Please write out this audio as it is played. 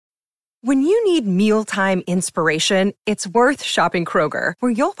When you need mealtime inspiration, it's worth shopping Kroger,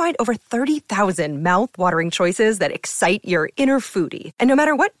 where you'll find over 30,000 mouth-watering choices that excite your inner foodie. And no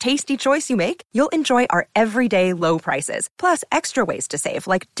matter what tasty choice you make, you'll enjoy our everyday low prices, plus extra ways to save,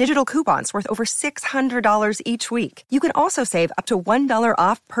 like digital coupons worth over $600 each week. You can also save up to $1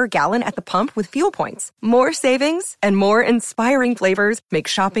 off per gallon at the pump with fuel points. More savings and more inspiring flavors make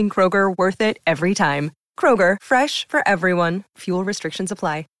shopping Kroger worth it every time. Kroger, fresh for everyone. Fuel restrictions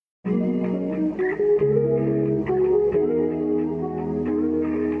apply.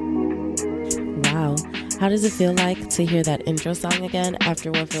 Wow. How does it feel like to hear that intro song again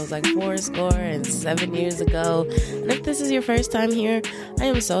after what feels like 7 years ago? And if this is your first time here, I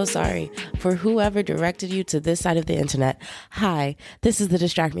am so sorry for whoever directed you to this side of the internet. Hi, this is the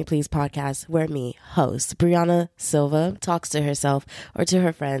Distract Me Please podcast, where me, host Brianna Silva, talks to herself or to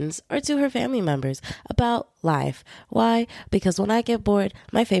her friends or to her family members about life. Why? Because when I get bored,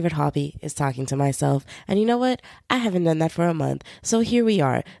 my favorite hobby is talking to myself. And you know what? I haven't done that for a month. So here we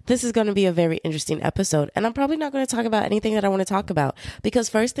are. This is going to be a very interesting episode. And I'm probably not going to talk about anything that I want to talk about. Because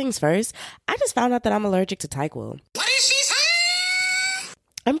first things first, I just found out that I'm allergic to NyQuil. What is she saying?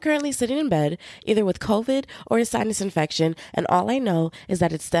 I'm currently sitting in bed, either with COVID or a sinus infection, and all I know is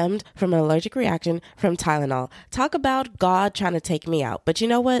that it stemmed from an allergic reaction from Tylenol. Talk about God trying to take me out. But you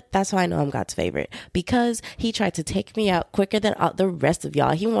know what? That's why I know I'm God's favorite, because he tried to take me out quicker than the rest of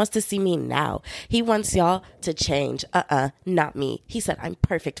y'all. He wants to see me now. He wants y'all to change. Not me. He said I'm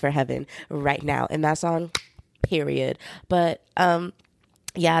perfect for heaven right now, and that's on period. But,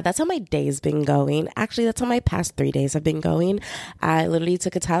 yeah, that's how my day's been going. Actually, that's how my past 3 days have been going. I literally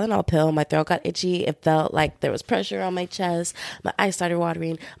took a Tylenol pill. My throat got itchy. It felt like there was pressure on my chest. My eyes started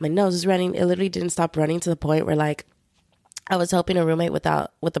watering. My nose was running. It literally didn't stop running to the point where, like, I was helping a roommate with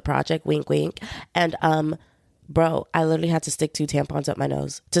the project, wink, wink. And, bro, I literally had to stick 2 tampons up my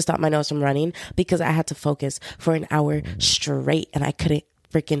nose to stop my nose from running because I had to focus for an hour straight and I couldn't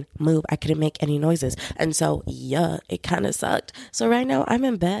freaking move. I couldn't make any noises. And so, yeah, it kind of sucked. So right now I'm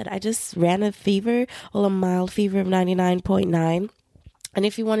in bed. I just ran a fever, a mild fever of 99.9. And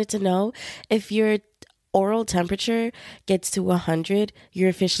if you wanted to know, if your oral temperature gets to 100, you're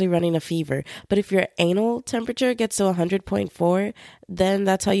officially running a fever. But if your anal temperature gets to 100.4, then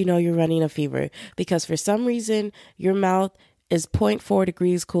that's how you know you're running a fever. Because for some reason, your mouth is 0.4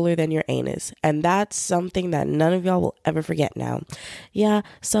 degrees cooler than your anus. And that's something that none of y'all will ever forget now. Yeah,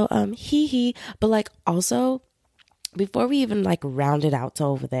 so, but like also, before we even like rounded out to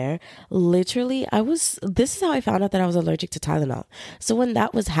over there, literally this is how I found out that I was allergic to Tylenol. So when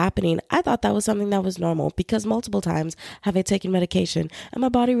that was happening, I thought that was something that was normal because multiple times have I taken medication and my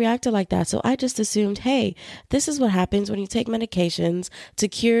body reacted like that. So I just assumed, hey, this is what happens when you take medications to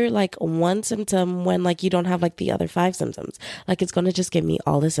cure like one symptom when like you don't have like the other 5 symptoms. Like it's going to just give me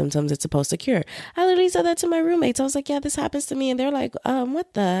all the symptoms it's supposed to cure. I literally said that to my roommates. I was like, yeah, this happens to me. And they're like,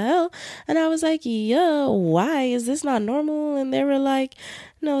 what the hell? And I was like, yeah, why is this not normal? And they were like,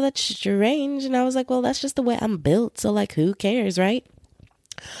 no, that's strange. And I was like, well, that's just the way I'm built, so like who cares, right?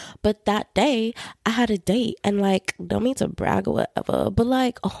 But that day I had a date, and like, don't mean to brag or whatever, but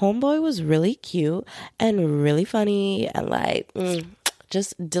like a homeboy was really cute and really funny and like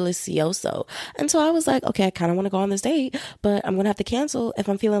just delicioso. And so I was like, okay, I kind of want to go on this date, but I'm gonna have to cancel if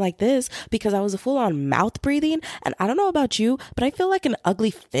I'm feeling like this, because I was a full-on mouth breathing. And I don't know about you, but I feel like an ugly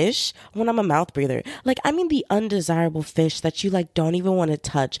fish when I'm a mouth breather. Like, I mean the undesirable fish that you like don't even want to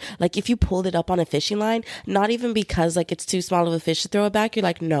touch. Like if you pulled it up on a fishing line, not even because like it's too small of a fish to throw it back, you're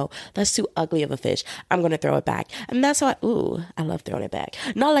like, no, that's too ugly of a fish, I'm gonna throw it back. And that's how I love throwing it back.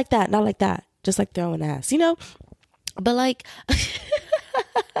 Not like that, just like throwing ass, you know? But like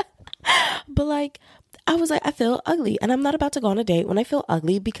but like, I was like, I feel ugly and I'm not about to go on a date when I feel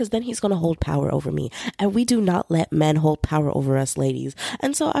ugly, because then he's going to hold power over me. And we do not let men hold power over us, ladies.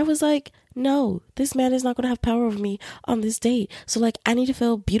 And so I was like, no, this man is not going to have power over me on this date. So like, I need to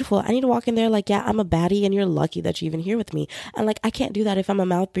feel beautiful. I need to walk in there like, yeah, I'm a baddie and you're lucky that you're even here with me. And like, I can't do that if I'm a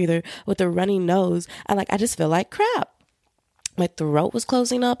mouth breather with a runny nose. And like, I just feel like crap. My throat was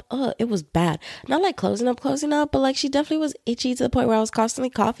closing up. It was bad. Not like closing up, but like she definitely was itchy to the point where I was constantly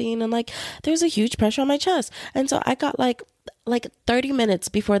coughing and like there's a huge pressure on my chest. And so I got like 30 minutes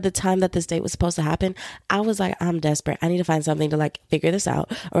before the time that this date was supposed to happen, I was like, I'm desperate. I need to find something to like figure this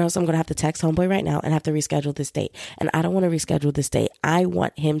out, or else I'm going to have to text homeboy right now and have to reschedule this date. And I don't want to reschedule this date. I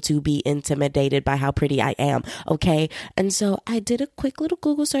want him to be intimidated by how pretty I am. Okay. And so I did a quick little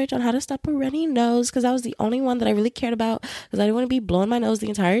Google search on how to stop a runny nose, because that was the only one that I really cared about, because I didn't want to be blowing my nose the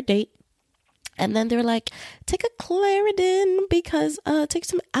entire date. And then they were like, take a Claritin, because take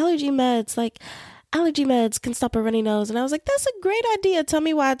some allergy meds. Like, allergy meds can stop a runny nose. And I was like, that's a great idea. Tell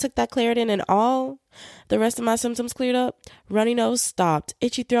me why I took that Claritin and all the rest of my symptoms cleared up. Runny nose stopped.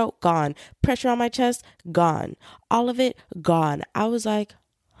 Itchy throat, gone. Pressure on my chest, gone. All of it, gone. I was like,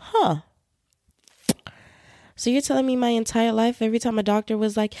 huh. So you're telling me my entire life, every time a doctor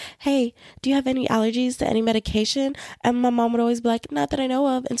was like, hey, do you have any allergies to any medication? And my mom would always be like, not that I know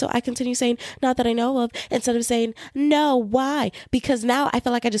of. And so I continue saying, not that I know of, instead of saying, no, why? Because now I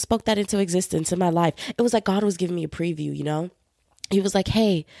feel like I just spoke that into existence in my life. It was like God was giving me a preview, you know? He was like,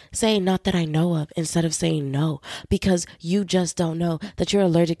 hey, say not that I know of instead of saying no, because you just don't know that you're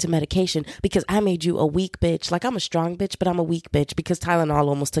allergic to medication because I made you a weak bitch. Like, I'm a strong bitch, but I'm a weak bitch because Tylenol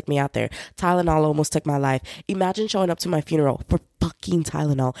almost took me out there. Tylenol almost took my life. Imagine showing up to my funeral for fucking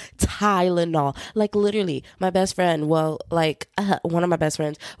Tylenol. Tylenol. Like, literally, my best friend, one of my best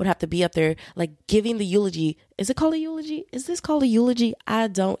friends would have to be up there, like, giving the eulogy. Is it called a eulogy? Is this called a eulogy? I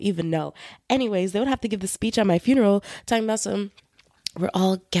don't even know. Anyways, they would have to give the speech at my funeral talking about we're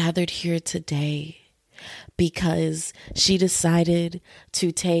all gathered here today because she decided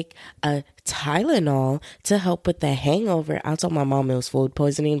to take a Tylenol to help with the hangover. I told my mom it was food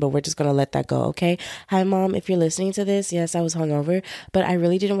poisoning, but we're just going to let that go, okay? Hi, Mom, if you're listening to this, yes, I was hungover, but I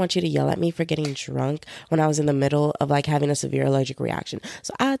really didn't want you to yell at me for getting drunk when I was in the middle of, like, having a severe allergic reaction.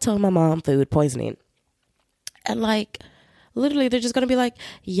 So I told my mom food poisoning. And, like, literally, they're just going to be like,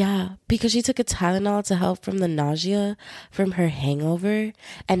 yeah, because she took a Tylenol to help from the nausea from her hangover,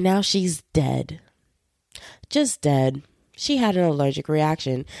 and now she's dead. Just dead. She had an allergic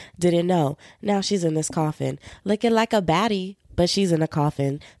reaction. Didn't know. Now she's in this coffin. Looking like a baddie, but she's in a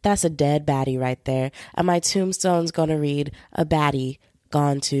coffin. That's a dead baddie right there. And my tombstone's going to read, a baddie,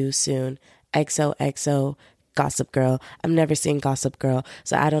 gone too soon. XOXO. Gossip Girl. I've never seen Gossip Girl,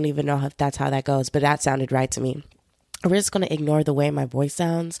 so I don't even know if that's how that goes, but that sounded right to me. We're just going to ignore the way my voice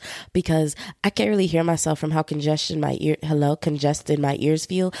sounds because I can't really hear myself from how congested my ears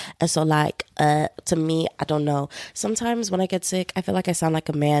feel. And so, like, to me, I don't know. Sometimes when I get sick, I feel like I sound like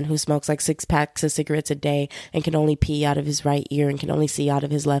a man who smokes like 6 packs of cigarettes a day and can only pee out of his right ear and can only see out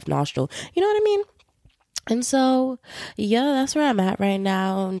of his left nostril. You know what I mean? And so, yeah, that's where I'm at right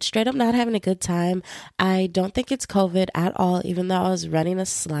now. I'm straight up not having a good time. I don't think it's COVID at all, even though I was running a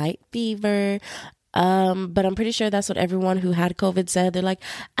slight fever. But I'm pretty sure that's what everyone who had COVID said. They're like,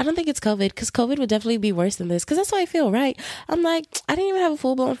 I don't think it's COVID because COVID would definitely be worse than this. Because that's how I feel, right? I'm like, I didn't even have a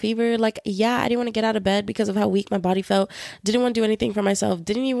full-blown fever. Like, yeah, I didn't want to get out of bed because of how weak my body felt. Didn't want to do anything for myself.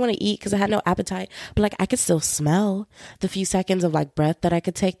 Didn't even want to eat because I had no appetite. But, like, I could still smell the few seconds of, like, breath that I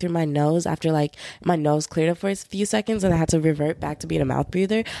could take through my nose after, like, my nose cleared up for a few seconds and I had to revert back to being a mouth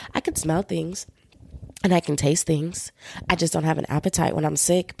breather. I could smell things. And I can taste things. I just don't have an appetite when I'm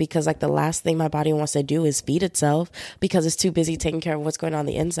sick because, like, the last thing my body wants to do is feed itself because it's too busy taking care of what's going on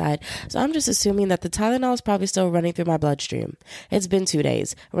the inside. So I'm just assuming that the Tylenol is probably still running through my bloodstream. It's been 2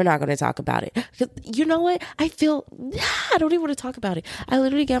 days. We're not going to talk about it. You know what? I don't even want to talk about it. I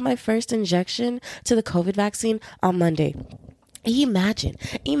literally got my first injection to the COVID vaccine on Monday. Imagine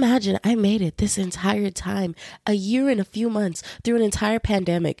I made it this entire time, a year and a few months through an entire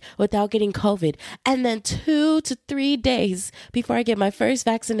pandemic without getting COVID. And then 2 to 3 days before I get my first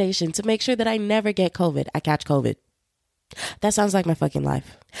vaccination to make sure that I never get COVID, I catch COVID. That sounds like my fucking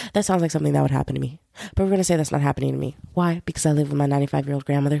life. That sounds like something that would happen to me. But we're going to say that's not happening to me. Why? Because I live with my 95-year-old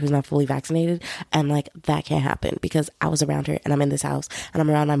grandmother who's not fully vaccinated. And, like, that can't happen because I was around her and I'm in this house and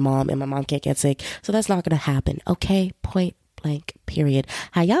I'm around my mom and my mom can't get sick. So that's not going to happen. Okay? Point blank, period.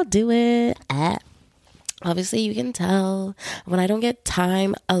 How y'all do it? Obviously, you can tell when I don't get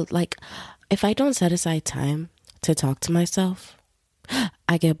time, like, if I don't set aside time to talk to myself,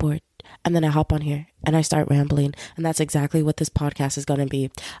 I get bored. And then I hop on here and I start rambling. And that's exactly what this podcast is going to be.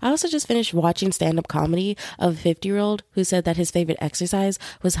 I also just finished watching stand-up comedy of a 50-year-old who said that his favorite exercise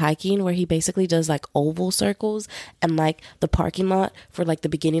was hiking, where he basically does, like, oval circles and, like, the parking lot for, like, the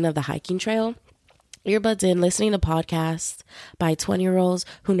beginning of the hiking trail. Earbuds in, listening to podcasts by 20-year-olds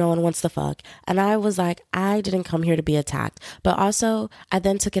who no one wants to fuck. And I was like, I didn't come here to be attacked. But also, I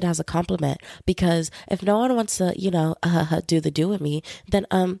then took it as a compliment because if no one wants to, do the do with me, then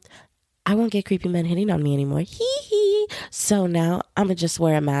I won't get creepy men hitting on me anymore. Hee hee. So now I'm going to just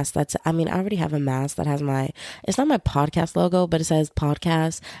wear a mask I already have a mask that has it's not my podcast logo, but it says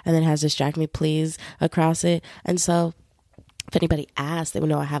podcast and then it has distract me please across it. And so if anybody asks, they would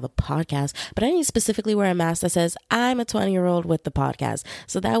know I have a podcast, but I didn't specifically wear a mask that says I'm a 20-year-old with the podcast.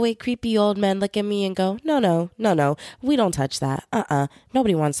 So that way creepy old men look at me and go, no, we don't touch that.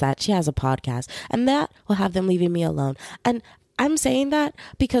 Nobody wants that. She has a podcast. And that will have them leaving me alone. And I'm saying that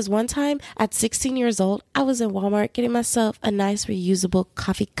because one time at 16 years old, I was in Walmart getting myself a nice reusable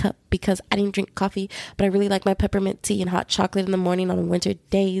coffee cup because I didn't drink coffee, but I really like my peppermint tea and hot chocolate in the morning on winter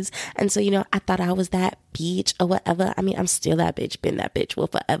days. And so, I thought I was that bitch or whatever. I mean, I'm still that bitch, been that bitch, will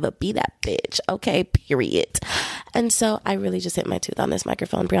forever be that bitch. Okay, period. And so I really just hit my tooth on this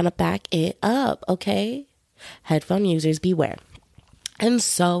microphone. Brianna, back it up, okay? Headphone users, beware. And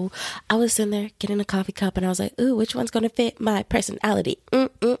so I was sitting there getting a coffee cup and I was like, ooh, which one's going to fit my personality?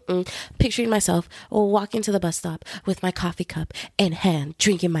 Picturing myself walking to the bus stop with my coffee cup in hand,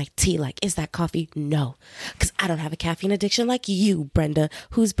 drinking my tea. Like, is that coffee? No, because I don't have a caffeine addiction like you, Brenda.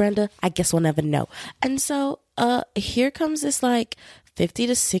 Who's Brenda? I guess we'll never know. And so here comes this like 50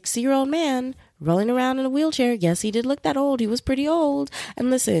 to 60-year-old man rolling around in a wheelchair. Yes, he did look that old. He was pretty old.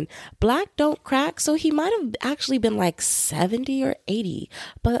 And listen, black don't crack. So he might have actually been like 70 or 80.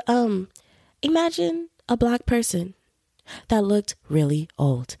 But imagine a black person that looked really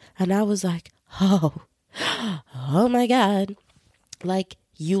old. And I was like, oh my God. Like,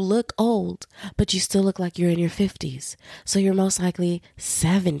 you look old, but you still look like you're in your 50s. So you're most likely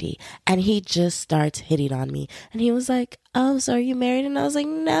 70. And he just starts hitting on me. And he was like, oh, so are you married? And I was like,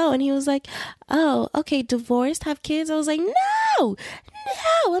 no. And he was like, oh, okay, divorced, have kids? I was like, no,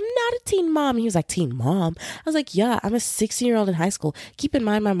 I'm not a teen mom. And he was like, teen mom? I was like, yeah, I'm a 16-year-old in high school. Keep in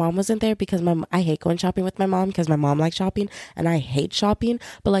mind, my mom wasn't there because I hate going shopping with my mom because my mom likes shopping and I hate shopping.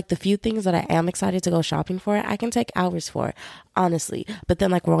 But like the few things that I am excited to go shopping for, I can take hours for, honestly. But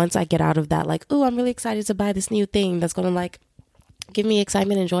then like once I get out of that, like, oh, I'm really excited to buy this new thing that's going to like give me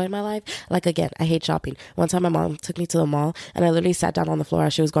excitement and joy in my life. Like, again, I hate shopping. One time my mom took me to the mall and I literally sat down on the floor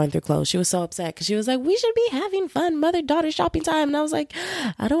as she was going through clothes. She was so upset because she was like, we should be having fun mother-daughter shopping time. And I was like,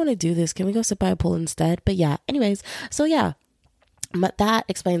 I don't want to do this. Can we go sit by a pool instead? But yeah, anyways, so yeah. But that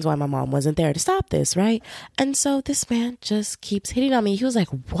explains why my mom wasn't there to stop this, right? And so this man just keeps hitting on me. He was like,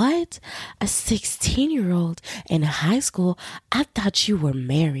 what? A 16-year-old in high school? I thought you were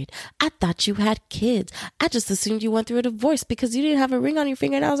married. I thought you had kids. I just assumed you went through a divorce because you didn't have a ring on your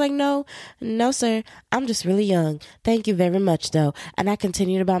finger. And I was like, no, sir. I'm just really young. Thank you very much, though. And I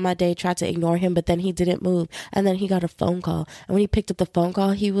continued about my day, tried to ignore him, but then he didn't move. And then he got a phone call. And when he picked up the phone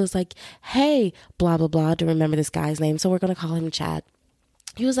call, he was like, hey, blah, blah, blah. I don't remember this guy's name. So we're going to call him Chad.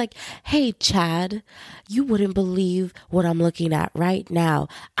 He was like, hey, Chad, you wouldn't believe what I'm looking at right now.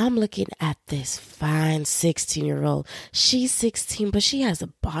 I'm looking at this fine 16-year-old. She's 16, but she has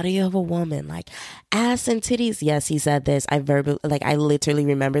the body of a woman, like ass and titties. Yes, he said this. I literally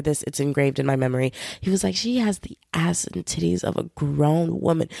remember this. It's engraved in my memory. He was like, she has the ass and titties of a grown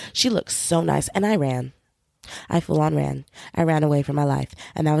woman. She looks so nice. And I ran. I full on ran. I ran away from my life.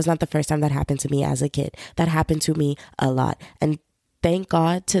 And that was not the first time that happened to me as a kid. That happened to me a lot. And thank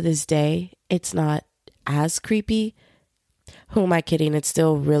God to this day, it's not as creepy. Who am I kidding? It's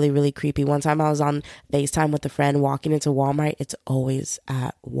still really, really creepy. One time I was on FaceTime with a friend walking into Walmart. It's always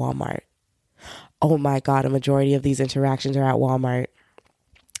at Walmart. Oh my God, a majority of these interactions are at Walmart.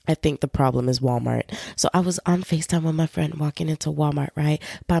 I think the problem is Walmart. So I was on FaceTime with my friend walking into Walmart, right,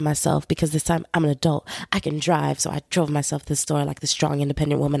 by myself because this time I'm an adult. I can drive. So I drove myself to the store like the strong,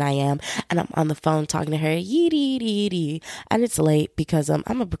 independent woman I am. And I'm on the phone talking to her. Yee. And it's late because I'm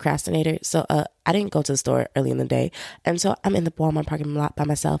a procrastinator. So I didn't go to the store early in the day. And so I'm in the Walmart parking lot by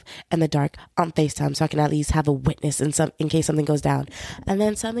myself in the dark on FaceTime so I can at least have a witness in case something goes down. And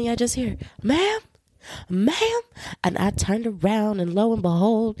then suddenly I just hear, ma'am. And I turned around and lo and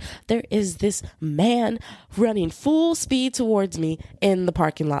behold, there is this man running full speed towards me in the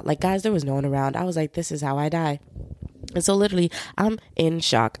parking lot. Like, guys, there was no one around. I was like, this is how I die. And so literally I'm in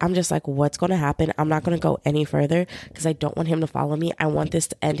shock. I'm just like, what's going to happen? I'm not going to go any further because I don't want him to follow me. I want this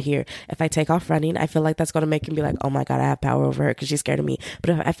to end here. If I take off running, I feel like that's going to make him be like, oh my God, I have power over her because she's scared of me.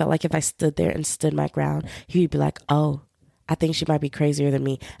 But I felt like if I stood there and stood my ground, he'd be like, oh, I think she might be crazier than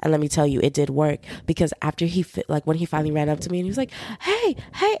me. And let me tell you, it did work because after when he finally ran up to me and he was like, hey,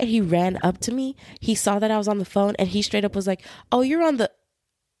 and he ran up to me, he saw that I was on the phone and he straight up was like, oh, you're on the,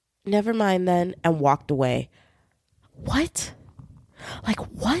 never mind then, and walked away. What? Like,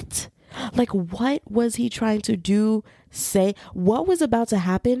 what? Like, what was he trying to do, say? What was about to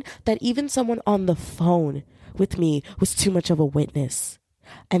happen that even someone on the phone with me was too much of a witness?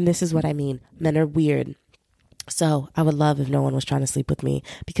 And this is what I mean. Men are weird. So I would love if no one was trying to sleep with me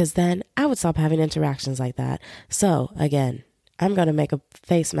because then I would stop having interactions like that. So again, I'm going to make a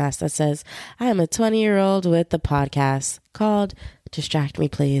face mask that says I am a 20-year-old with a podcast called Distract Me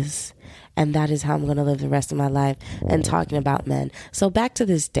Please. And that is how I'm going to live the rest of my life and talking about men. So back to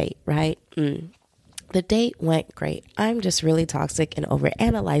this date, right? The date went great. I'm just really toxic and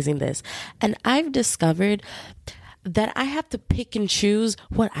overanalyzing this. And I've discovered that I have to pick and choose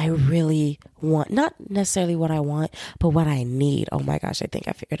what I really want. Not necessarily what I want, but what I need. Oh my gosh, I think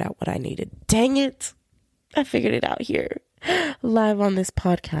I figured out what I needed. Dang it. I figured it out here live on this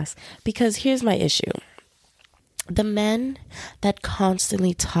podcast. Because here's my issue. The men that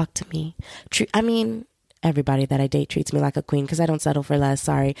constantly talk to me, everybody that I date treats me like a queen because I don't settle for less.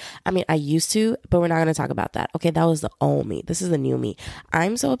 Sorry. I used to, but we're not going to talk about that. Okay, that was the old me. This is the new me.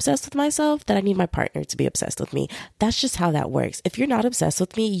 I'm so obsessed with myself that I need my partner to be obsessed with me. That's just how that works. If you're not obsessed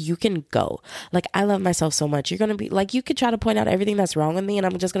with me, you can go. Like, I love myself so much. You're going to be like, you could try to point out everything that's wrong with me, and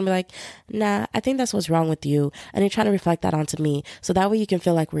I'm just going to be like, nah, I think that's what's wrong with you. And you're trying to reflect that onto me. So that way you can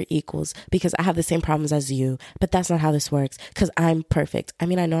feel like we're equals because I have the same problems as you. But that's not how this works because I'm perfect. I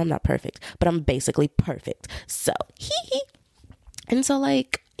know I'm not perfect, but I'm basically perfect. So, and so,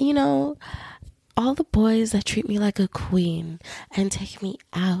 like, all the boys that treat me like a queen and take me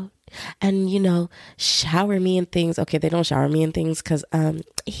out and, shower me in things. Okay, they don't shower me in things because,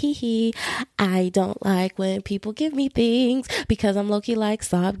 I don't like when people give me things because I'm low-key like,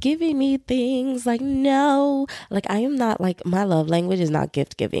 stop giving me things. Like, no, like, I am not like, my love language is not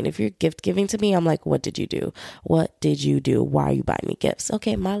gift giving. If you're gift giving to me, I'm like, what did you do? What did you do? Why are you buying me gifts?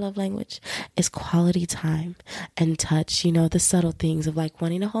 Okay, my love language is quality time and touch, the subtle things of like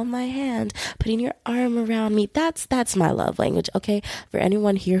wanting to hold my hand, putting your arm around me. That's my love language. Okay, for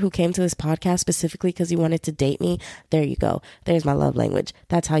anyone here who came to this podcast specifically because you wanted to date me, there you go. There's my love language.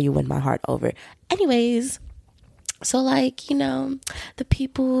 That's how you win my heart over. Anyways, so like, the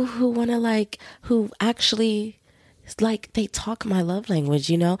people who want to like, who actually like, they talk my love language,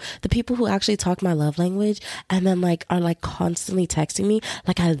 the people who actually talk my love language and then like are like constantly texting me.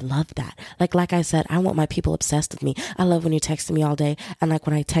 Like, I love that. Like I said, I want my people obsessed with me. I love when you're texting me all day. And like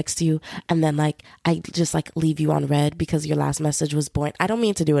when I text you and then like, I just like leave you on red because your last message was boring. I don't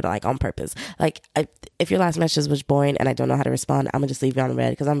mean to do it like on purpose. Like, if your last message was boring and I don't know how to respond, I'm gonna just leave you on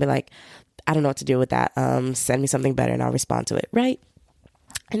red because I'm gonna be like, I don't know what to do with that. Send me something better and I'll respond to it. Right?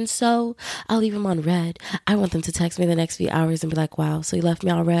 And so I'll leave them on red. I want them to text me the next few hours and be like, wow, so you left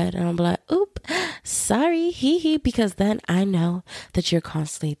me on red. And I'll be like, oop, sorry, because then I know that you're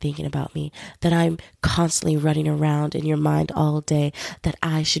constantly thinking about me, that I'm constantly running around in your mind all day, that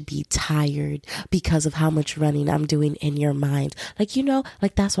I should be tired because of how much running I'm doing in your mind. Like,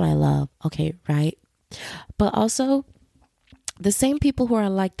 like that's what I love. Okay, right? But also, the same people who are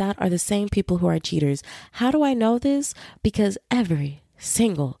like that are the same people who are cheaters. How do I know this? Because every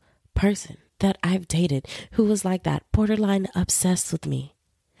single person that I've dated who was like that, borderline obsessed with me,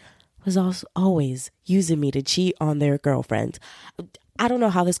 was also always using me to cheat on their girlfriend. I don't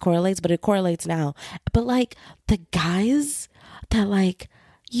know how this correlates, but it correlates now. But like the guys that like,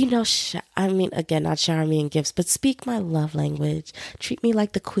 again, not shower me in gifts, but speak my love language, treat me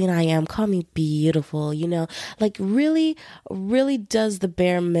like the queen I am, call me beautiful, like really, really does the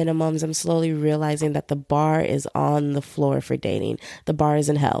bare minimums. I'm slowly realizing that the bar is on the floor for dating. The bar is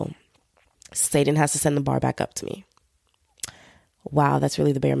in hell. Satan has to send the bar back up to me. Wow, that's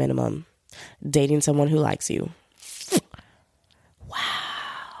really the bare minimum. Dating someone who likes you. Wow.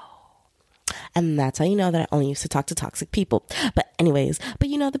 And that's how you know that I only used to talk to toxic people. But anyways,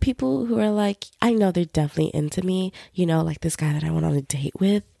 the people who are like, I know they're definitely into me, like this guy that I went on a date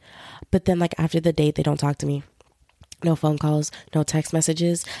with. But then like after the date, they don't talk to me. No phone calls, no text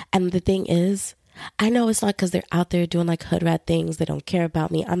messages. And the thing is, I know it's not because they're out there doing like hood rat things. They don't care about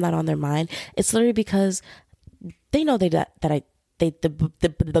me. I'm not on their mind. It's literally because they know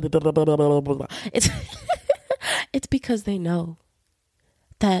it's because they know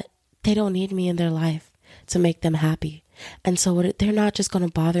that they don't need me in their life to make them happy. And so they're not just going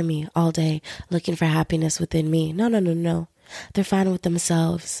to bother me all day looking for happiness within me. No. They're fine with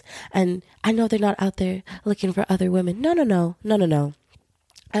themselves. And I know they're not out there looking for other women. No.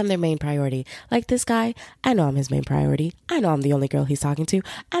 I'm their main priority. Like this guy, I know I'm his main priority. I know I'm the only girl he's talking to.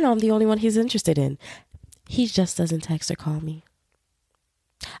 I know I'm the only one he's interested in. He just doesn't text or call me.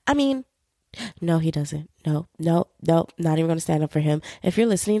 No, he doesn't. No, not even going to stand up for him. If you're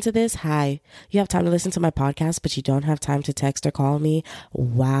listening to this, hi. You have time to listen to my podcast, but you don't have time to text or call me.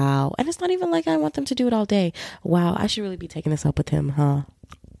 Wow. And it's not even like I want them to do it all day. Wow, I should really be taking this up with him, huh?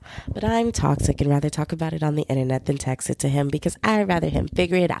 But I'm toxic and rather talk about it on the internet than text it to him because I'd rather him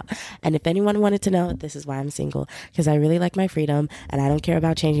figure it out. And if anyone wanted to know, this is why I'm single, because I really like my freedom and I don't care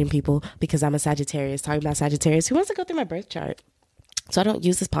about changing people because I'm a Sagittarius. Talking about Sagittarius, who wants to go through my birth chart? So I don't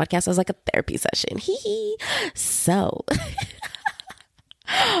use this podcast as like a therapy session. So,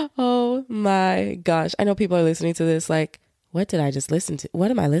 oh my gosh. I know people are listening to this like, what did I just listen to?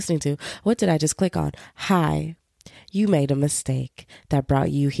 What am I listening to? What did I just click on? Hi. You made a mistake that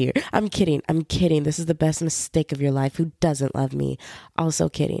brought you here. I'm kidding. This is the best mistake of your life. Who doesn't love me? Also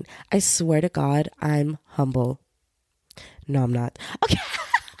kidding. I swear to God, I'm humble. No, I'm not. Okay.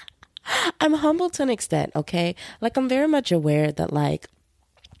 I'm humble to an extent, okay? Like, I'm very much aware that, like,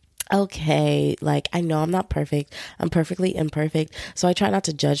 okay, like, I know I'm not perfect. I'm perfectly imperfect. So I try not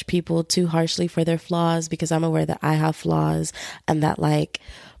to judge people too harshly for their flaws because I'm aware that I have flaws and that, like,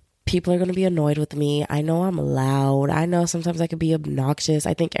 people are going to be annoyed with me. I know I'm loud. I know sometimes I could be obnoxious.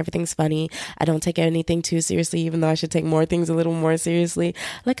 I think everything's funny. I don't take anything too seriously, even though I should take more things a little more seriously.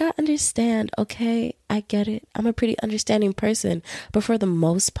 Like, I understand, okay? I get it. I'm a pretty understanding person. But for the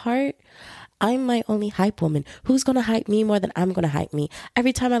most part, I'm my only hype woman. Who's going to hype me more than I'm going to hype me?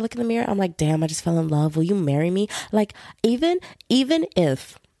 Every time I look in the mirror, I'm like, damn, I just fell in love. Will you marry me? Like, even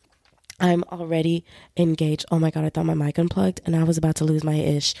if I'm already engaged. Oh my God, I thought my mic unplugged and I was about to lose my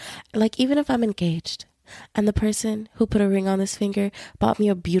ish. Like, even if I'm engaged and the person who put a ring on this finger bought me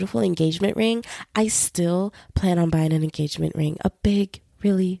a beautiful engagement ring, I still plan on buying an engagement ring, a big,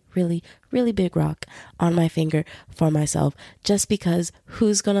 really, really, really big rock on my finger for myself, just because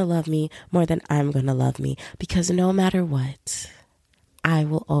who's gonna love me more than I'm gonna love me? Because no matter what, I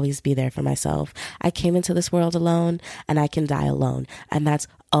will always be there for myself. I came into this world alone and I can die alone. And that's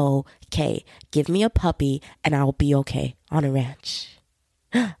okay. Give me a puppy and I'll be okay on a ranch.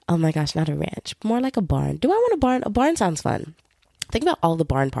 Oh my gosh, not a ranch. More like a barn. Do I want a barn? A barn sounds fun. Think about all the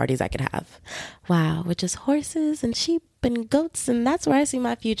barn parties I could have. Wow, with just horses and sheep and goats. And that's where I see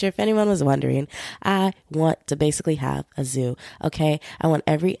my future. If anyone was wondering, I want to basically have a zoo. Okay. I want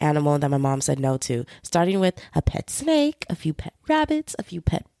every animal that my mom said no to, starting with a pet snake, a few pet rabbits, a few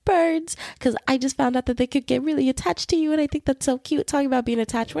pet birds, because I just found out that they could get really attached to you. And I think that's so cute. Talking about being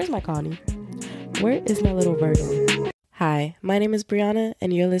attached. Where's my Connie? Where is my little Virgo? Hi, my name is Brianna,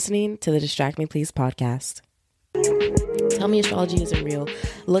 and you're listening to the Distract Me Please podcast. Tell me astrology isn't real.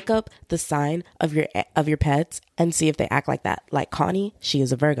 Look up the sign of your pets and see if they act like that. Like Connie, she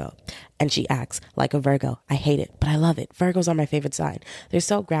is a Virgo and she acts like a Virgo. I hate it, but I love it. Virgos are my favorite sign. They're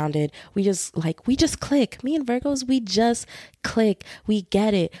so grounded. We just click. Me and Virgos, we just click. We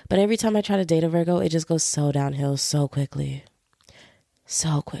get it. But every time I try to date a Virgo, it just goes so downhill so quickly.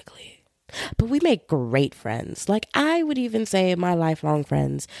 So quickly. But we make great friends. Like, I would even say my lifelong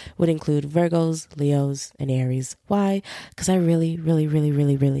friends would include Virgos, Leos, and Aries. Why? Because I really, really, really,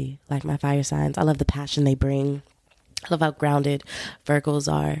 really, really like my fire signs. I love the passion they bring. I love how grounded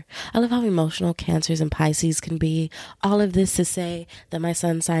Virgos are. I love how emotional Cancers and Pisces can be. All of this to say that my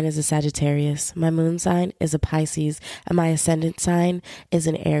sun sign is a Sagittarius, my moon sign is a Pisces, and my ascendant sign is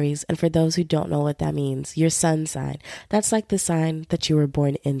an Aries. And for those who don't know what that means, your sun sign, that's like the sign that you were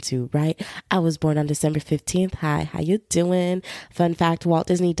born into, right? I was born on December 15th. Hi, how you doing? Fun fact, Walt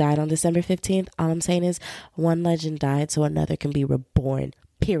Disney died on December 15th. All I'm saying is one legend died so another can be reborn,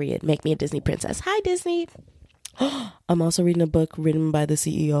 period. Make me a Disney princess. Hi, Disney. I'm also reading a book written by the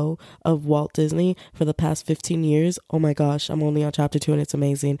CEO of Walt Disney for the past 15 years. Oh my gosh, I'm only on chapter 2 and it's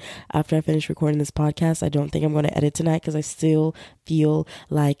amazing. After I finish recording this podcast, I don't think I'm going to edit tonight because I still feel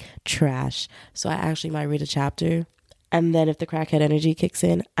like trash. So I actually might read a chapter, and then if the crackhead energy kicks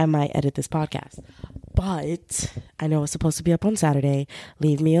in, I might edit this podcast. But I know it's supposed to be up on Saturday.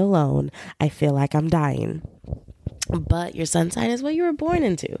 Leave me alone. I feel like I'm dying. But your sun sign is what you were born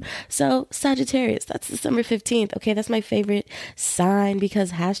into. So Sagittarius, that's December 15th. Okay, that's my favorite sign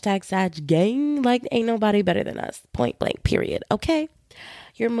because #Sag gang, like ain't nobody better than us. Point blank, period. Okay.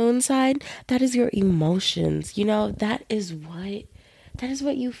 Your moon sign, that is your emotions. You know, that is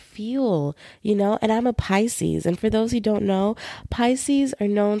what you feel, you know, and I'm a Pisces. And for those who don't know, Pisces are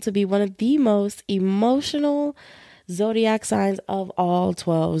known to be one of the most emotional zodiac signs of all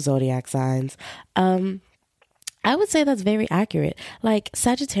 12 zodiac signs. I would say that's very accurate. Like,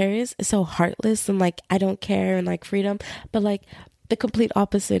 Sagittarius is so heartless and like, I don't care and like freedom, but like the complete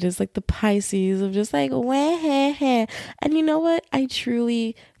opposite is like the Pisces of just like, wah-ha-ha. And you know what? I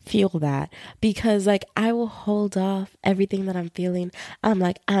truly feel that because like I will hold off everything that I'm feeling. I'm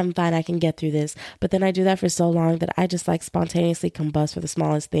like, I'm fine. I can get through this. But then I do that for so long that I just like spontaneously combust for the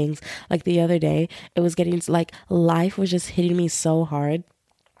smallest things. Like the other day, it was getting like life was just hitting me so hard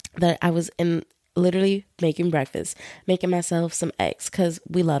that I was literally making breakfast, making myself some eggs because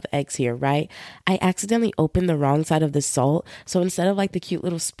we love eggs here, right? I accidentally opened the wrong side of the salt. So instead of like the cute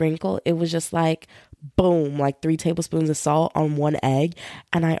little sprinkle, it was just like, boom, like 3 tablespoons of salt on one egg.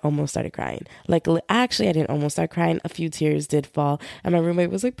 And I almost started crying. Like, actually, I didn't almost start crying. A few tears did fall. And my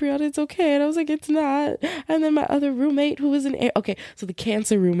roommate was like, Brianna, it's okay. And I was like, it's not. And then my other roommate who was okay, so the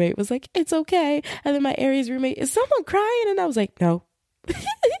Cancer roommate was like, it's okay. And then my Aries roommate, is someone crying? And I was like, no.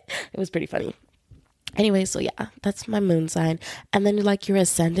 It was pretty funny. Anyway, so yeah, that's my moon sign. And then like your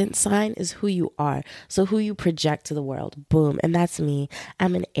ascendant sign is who you are. So who you project to the world. Boom. And that's me.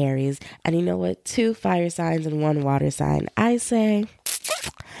 I'm an Aries. And you know what? 2 fire signs and 1 water sign. I say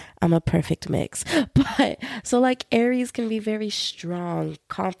I'm a perfect mix. But so like Aries can be very strong,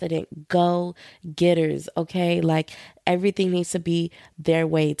 confident, go getters. Okay. Like everything needs to be their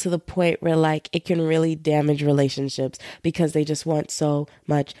way to the point where like it can really damage relationships because they just want so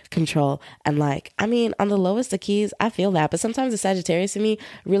much control. And like, I mean, on the lowest of keys, I feel that. But sometimes the Sagittarius in me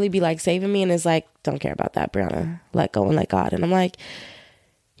really be like saving me and is like, don't care about that, Brianna. Let go and let God. And I'm like,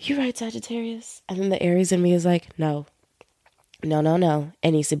 you're right, Sagittarius. And then the Aries in me is like, no. It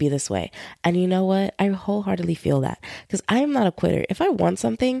needs to be this way. And you know what? I wholeheartedly feel that because I am not a quitter. If I want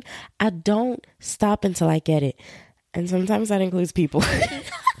something, I don't stop until I get it. And sometimes that includes people.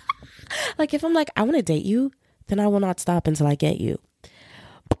 Like if I'm like, I want to date you, then I will not stop until I get you.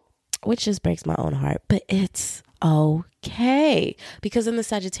 Which just breaks my own heart. But it's okay. Because in the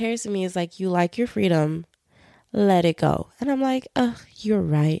Sagittarius in me is like, you like your freedom, let it go. And I'm like, you're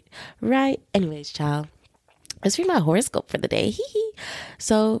right. Right. Anyways, child. Let's read my horoscope for the day.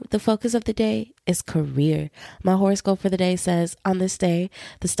 So the focus of the day is career. My horoscope for the day says, on this day,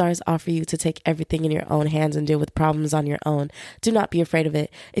 the stars offer you to take everything in your own hands and deal with problems on your own. Do not be afraid of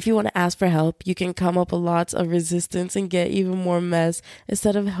it. If you want to ask for help, you can come up with lots of resistance and get even more mess.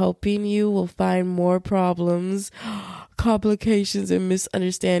 Instead of helping, you will find more problems, complications, and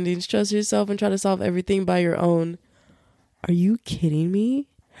misunderstandings. Trust yourself and try to solve everything by your own. Are you kidding me?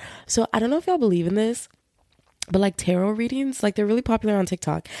 So I don't know if y'all believe in this, but like tarot readings, like they're really popular on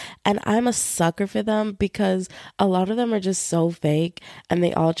TikTok and I'm a sucker for them because a lot of them are just so fake and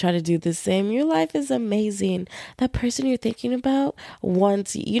they all try to do the same. Your life is amazing. That person you're thinking about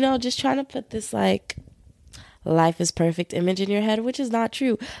wants, just trying to put this like life is perfect image in your head, which is not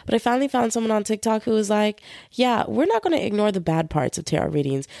true. But I finally found someone on TikTok who was like, yeah, we're not going to ignore the bad parts of tarot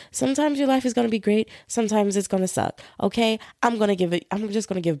readings. Sometimes your life is going to be great. Sometimes it's going to suck. Okay. I'm just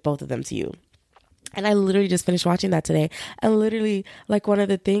going to give both of them to you. And I literally just finished watching that today. And literally, like, one of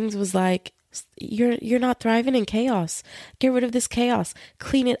the things was like, you're not thriving in chaos. Get rid of this chaos.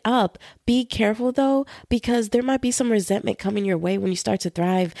 Clean it up. Be careful, though, because there might be some resentment coming your way when you start to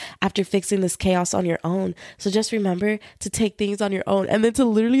thrive after fixing this chaos on your own. So just remember to take things on your own. And then to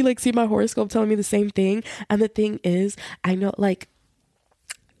literally, like, see my horoscope telling me the same thing. And the thing is, I know, like,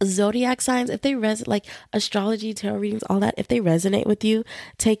 zodiac signs, if they like astrology, tarot readings, all that, if they resonate with you,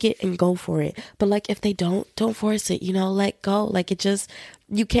 take it and go for it. But like if they don't force it, let go. Like it just,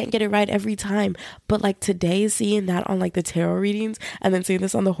 you can't get it right every time. But like today, seeing that on like the tarot readings and then seeing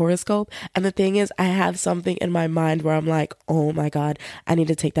this on the horoscope, and the thing is, I have something in my mind where I'm like, oh my God, I need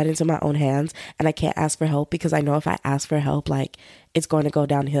to take that into my own hands and I can't ask for help because I know if I ask for help, like it's going to go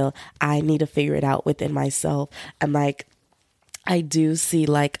downhill. I need to figure it out within myself. And like I do see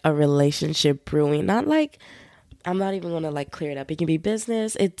like a relationship brewing, not like, I'm not even going to like clear it up. It can be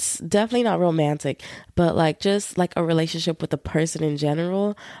business. It's definitely not romantic, but like just like a relationship with a person in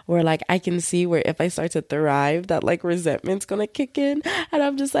general where like I can see where if I start to thrive, that like resentment's going to kick in and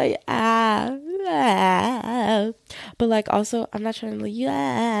I'm just like, but like also I'm not trying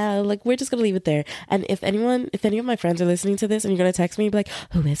to like we're just going to leave it there. And if any of my friends are listening to this and you're going to text me, be like,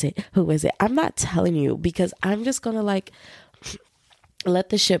 who is it? I'm not telling you because I'm just going to like, let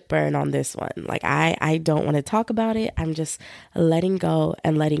the ship burn on this one. Like I don't want to talk about it. I'm just letting go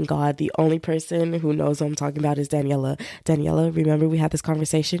and letting God. The only person who knows what I'm talking about is Daniela. Daniela, remember we had this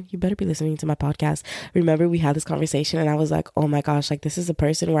conversation? You better be listening to my podcast. Remember we had this conversation and I was like, oh my gosh, like this is a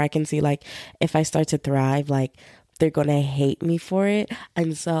person where I can see like if I start to thrive, like they're gonna hate me for it.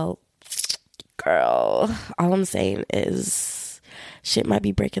 And so, girl, all I'm saying is shit might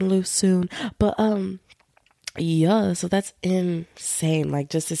be breaking loose soon. But yeah, so that's insane. Like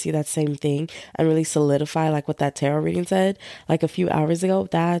just to see that same thing and really solidify like what that tarot reading said like a few hours ago.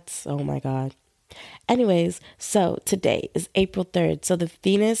 That's, oh my God. Anyways, so today is April 3rd. So the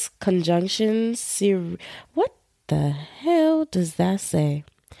Venus conjunction, what the hell does that say?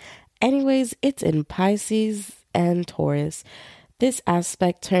 Anyways, it's in Pisces and Taurus. This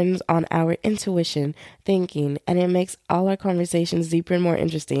aspect turns on our intuition, thinking, and it makes all our conversations deeper and more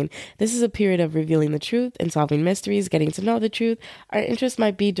interesting. This is a period of revealing the truth and solving mysteries, getting to know the truth. Our interest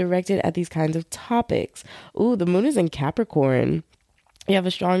might be directed at these kinds of topics. Ooh, the moon is in Capricorn. You have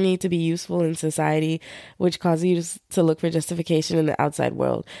a strong need to be useful in society, which causes you to look for justification in the outside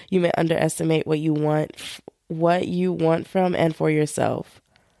world. You may underestimate what you want from and for yourself.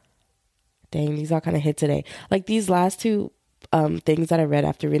 Dang, these all kind of hit today. Like these last two things that I read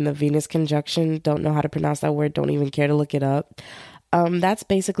after reading the Venus conjunction, don't know how to pronounce that word, don't even care to look it up. That's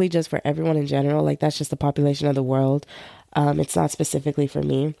basically just for everyone in general. Like, that's just the population of the world. It's not specifically for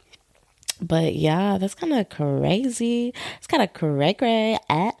me. But yeah, that's kind of crazy. It's kind of cray-cray.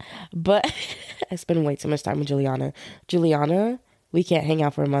 But I spend way too much time with Juliana. Juliana, we can't hang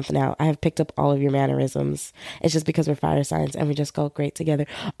out for a month now. I have picked up all of your mannerisms. It's just because we're fire signs and we just go great together.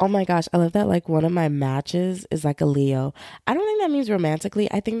 Oh my gosh, I love that. Like, one of my matches is like a Leo. I don't think that means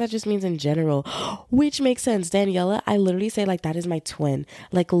romantically. I think that just means in general, which makes sense. Daniela, I literally say like that is my twin.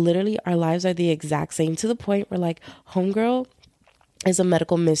 Like, literally our lives are the exact same, to the point where like homegirl is a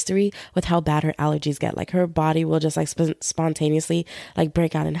medical mystery with how bad her allergies get. Like, her body will just like spontaneously like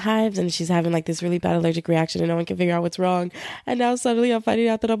break out in hives, and she's having like this really bad allergic reaction and no one can figure out what's wrong. And now suddenly I'm finding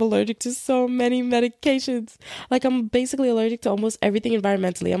out that I'm allergic to so many medications. Like, I'm basically allergic to almost everything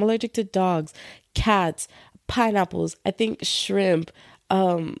environmentally. I'm allergic to dogs, cats, pineapples, I think shrimp,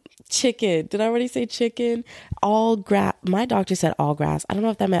 chicken. Did I already say chicken? All grass. My doctor said all grass. I don't know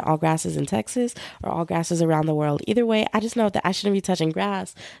if that meant all grasses in Texas or all grasses around the world. Either way, I just know that I shouldn't be touching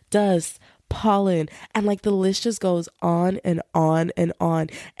grass, dust, pollen, and like the list just goes on and on and on.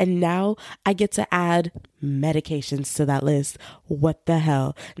 And now I get to add medications to that list. What the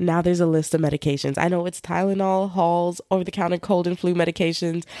hell? Now there's a list of medications. I know it's Tylenol, Halls, over-the-counter cold and flu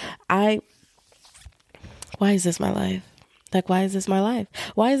medications. Why is this my life? Like, why is this my life?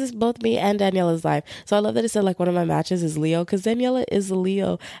 Why is this both me and Daniela's life? So I love that it said like one of my matches is Leo, because Daniela is a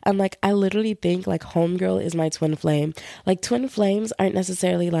Leo. And like, I literally think like homegirl is my twin flame. Like, twin flames aren't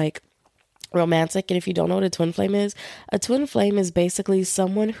necessarily like romantic. And if you don't know what a twin flame is basically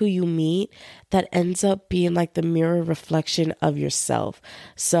someone who you meet that ends up being like the mirror reflection of yourself.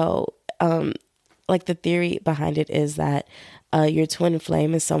 So like, the theory behind it is that your twin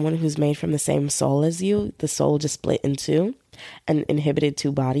flame is someone who's made from the same soul as you. The soul just split in two and inhibited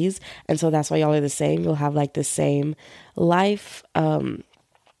two bodies. And so that's why y'all are the same. You'll have like the same life,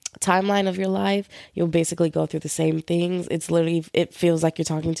 timeline of your life. You'll basically go through the same things. It's literally, it feels like you're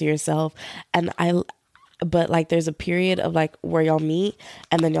talking to yourself. But like, there's a period of like where y'all meet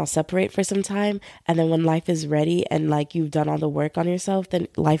and then y'all separate for some time. And then when life is ready and like you've done all the work on yourself, then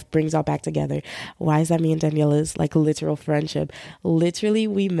life brings y'all back together. Why is that me and Daniela's like literal friendship? Literally,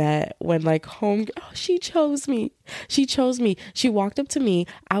 we met when like she chose me. She walked up to me.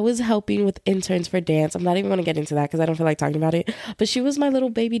 I was helping with interns for dance. I'm not even going to get into that because I don't feel like talking about it. But she was my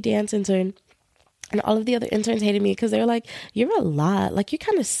little baby dance intern. And all of the other interns hated me because they were like, you're a lot. Like, you're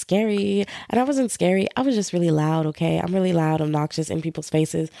kind of scary. And I wasn't scary. I was just really loud, okay? I'm really loud, obnoxious in people's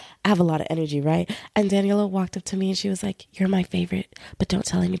faces. I have a lot of energy, right? And Daniela walked up to me and she was like, you're my favorite, but don't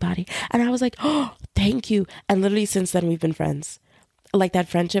tell anybody. And I was like, oh, thank you. And literally since then, we've been friends. Like, that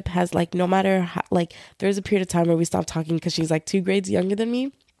friendship has like, no matter how, like, there's a period of time where we stopped talking because she's like 2 grades younger than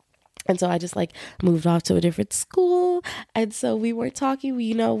me. And so I just like moved off to a different school. And so we weren't talking,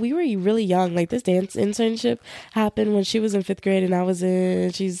 we were really young. Like, this dance internship happened when she was in 5th grade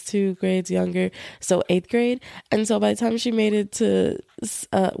and she's 2 grades younger. So 8th grade. And so by the time she made it to, she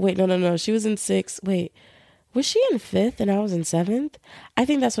was in 6th. Wait, was she in 5th and I was in 7th? I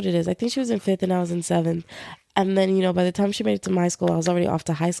think that's what it is. I think she was in 5th and I was in 7th. And then, by the time she made it to my school, I was already off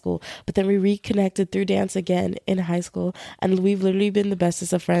to high school. But then we reconnected through dance again in high school. And we've literally been the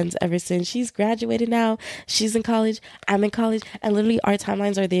bestest of friends ever since. She's graduated now. She's in college. I'm in college. And literally our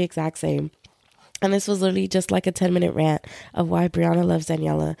timelines are the exact same. And this was literally just like a 10-minute rant of why Brianna loves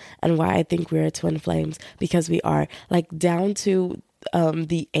Daniela and why I think we're twin flames. Because we are, like, down to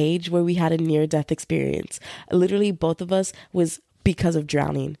the age where we had a near-death experience. Literally, both of us was because of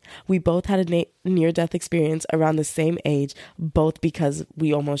drowning. We both had a near-death experience around the same age, both because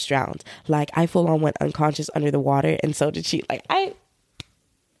we almost drowned. Like, I full on went unconscious under the water, and so did she. Like,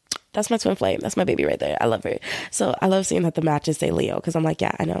 that's my twin flame. That's my baby right there. I love her. So I love seeing that the matches say Leo, because I'm like,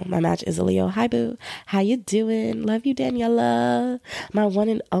 yeah, I know. My match is a Leo. Hi, boo. How you doing? Love you, Daniela. My one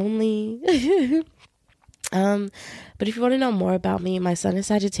and only. But if you want to know more about me, my sun is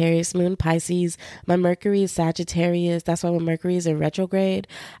Sagittarius, moon Pisces, my Mercury is Sagittarius. That's why when Mercury is in retrograde,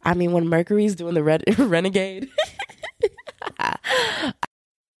 when Mercury is doing the renegade.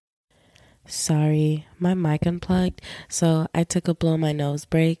 Sorry, my mic unplugged, so I took a blow my nose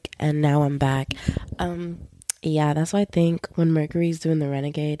break and now I'm back. Yeah, that's why I think when Mercury is doing the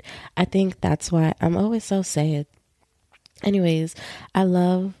renegade, I think that's why I'm always so sad. Anyways,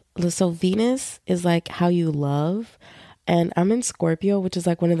 so Venus is like how you love, and I'm in Scorpio, which is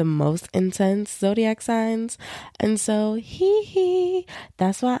like one of the most intense zodiac signs. And so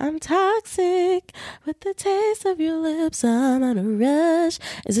that's why I'm toxic with the taste of your lips. I'm on a rush.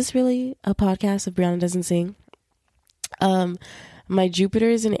 Is this really a podcast if Brianna doesn't sing? My Jupiter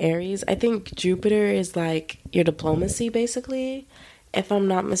is in Aries. I think Jupiter is like your diplomacy, basically, if I'm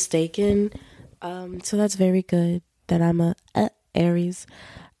not mistaken. So that's very good that I'm a Aries.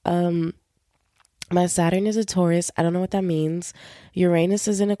 My Saturn is a Taurus. I don't know what that means. Uranus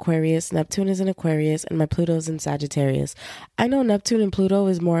is in Aquarius. Neptune is in Aquarius. And my Pluto is in Sagittarius. I know Neptune and Pluto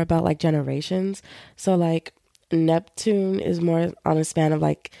is more about like generations. So like Neptune is more on a span of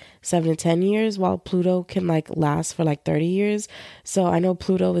like 7 to 10 years, while Pluto can like last for like 30 years. So I know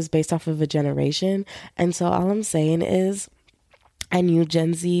Pluto is based off of a generation. And so all I'm saying is I knew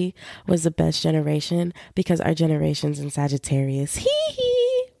Gen Z was the best generation because our generation's in Sagittarius. Hee hee.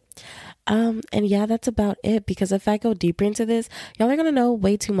 And yeah, that's about it, because if I go deeper into this, y'all are gonna know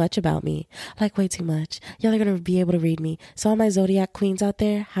way too much about me, like way too much. Y'all are gonna be able to read me. So all my zodiac queens out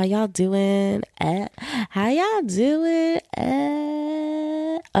there, how y'all doing? How y'all doing?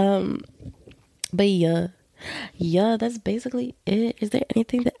 But yeah, that's basically it. Is there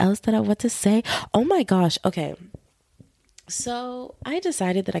anything else that I want to say? Oh my gosh. Okay. So I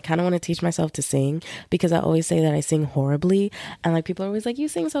decided that I kind of want to teach myself to sing, because I always say that I sing horribly, and like people are always like, you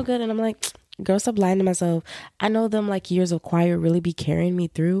sing so good, and I'm like, girl, stop lying to myself. I know them like years of choir really be carrying me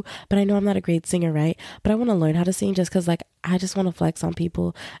through, but I know I'm not a great singer, right? But I want to learn how to sing just because like I just want to flex on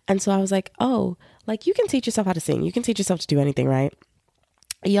people. And so I was like, oh, like you can teach yourself how to sing. You can teach yourself to do anything, right?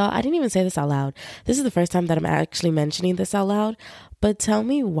 Y'all, I didn't even say this out loud. This is the first time that I'm actually mentioning this out loud. But tell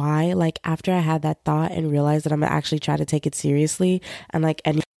me why, like, after I had that thought and realized that I'm gonna actually try to take it seriously, and like,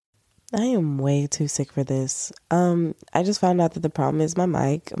 I am way too sick for this. I just found out that the problem is my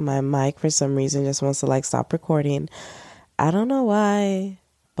mic. My mic, for some reason, just wants to like stop recording. I don't know why,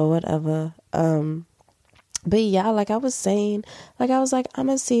 but whatever. But yeah, like I was saying, like I was like, I'm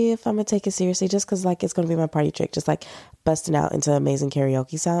gonna see if I'm gonna take it seriously, just because like it's gonna be my party trick, just like busting out into amazing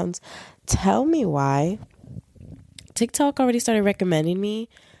karaoke sounds. Tell me why. TikTok already started recommending me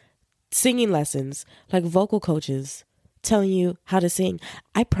singing lessons, like vocal coaches telling you how to sing.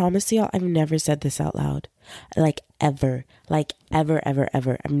 I promise y'all, I've never said this out loud, like ever, ever.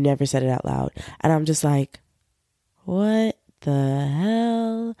 I've never said it out loud, and I'm just like, what the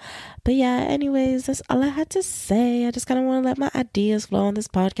hell? But yeah, anyways, that's all I had to say. I just kind of want to let my ideas flow on this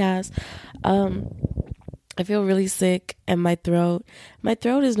podcast. I feel really sick, and my throat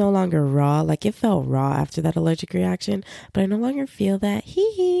is no longer raw. Like it felt raw after that allergic reaction, but I no longer feel that.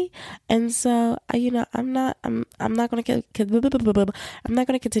 Hee hee. And so, I'm not going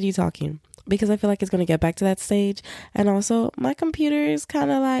to continue talking, because I feel like it's going to get back to that stage. And also my computer is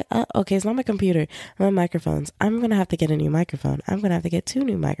kind of like, okay, it's not my computer, my microphones. I'm going to have to get a new microphone. I'm going to have to get 2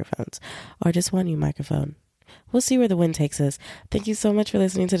 new microphones, or just 1 new microphone. We'll see where the wind takes us. Thank you so much for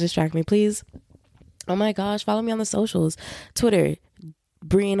listening to Distract Me, please. Oh my gosh, follow me on the socials. Twitter,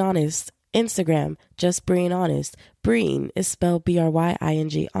 Breen Honest. Instagram, just Breen Honest. Breen is spelled Brying,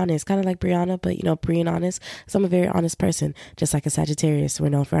 honest, kind of like Brianna, but Breen Honest. So I'm a very honest person, just like a Sagittarius. We're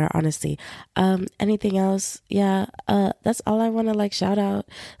known for our honesty. Anything else? Yeah, that's all I want to like shout out.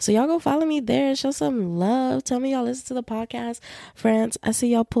 So y'all go follow me there and show some love. Tell me y'all listen to the podcast. Friends, I see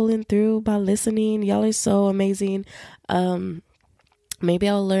y'all pulling through by listening. Y'all are so amazing. Maybe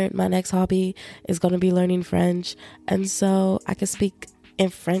I'll learn, my next hobby is going to be learning French. And so I can speak in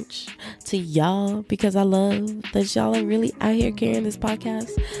French to y'all, because I love that y'all are really out here carrying this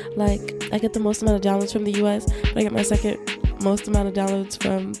podcast. Like, I get the most amount of downloads from the US, but I get my second most amount of downloads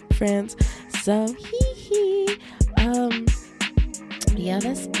from France. So, yeah,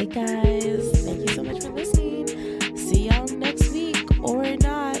 that's it, guys. Thank you so much for listening. See y'all next week, or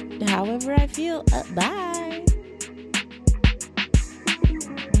not, however I feel. Bye.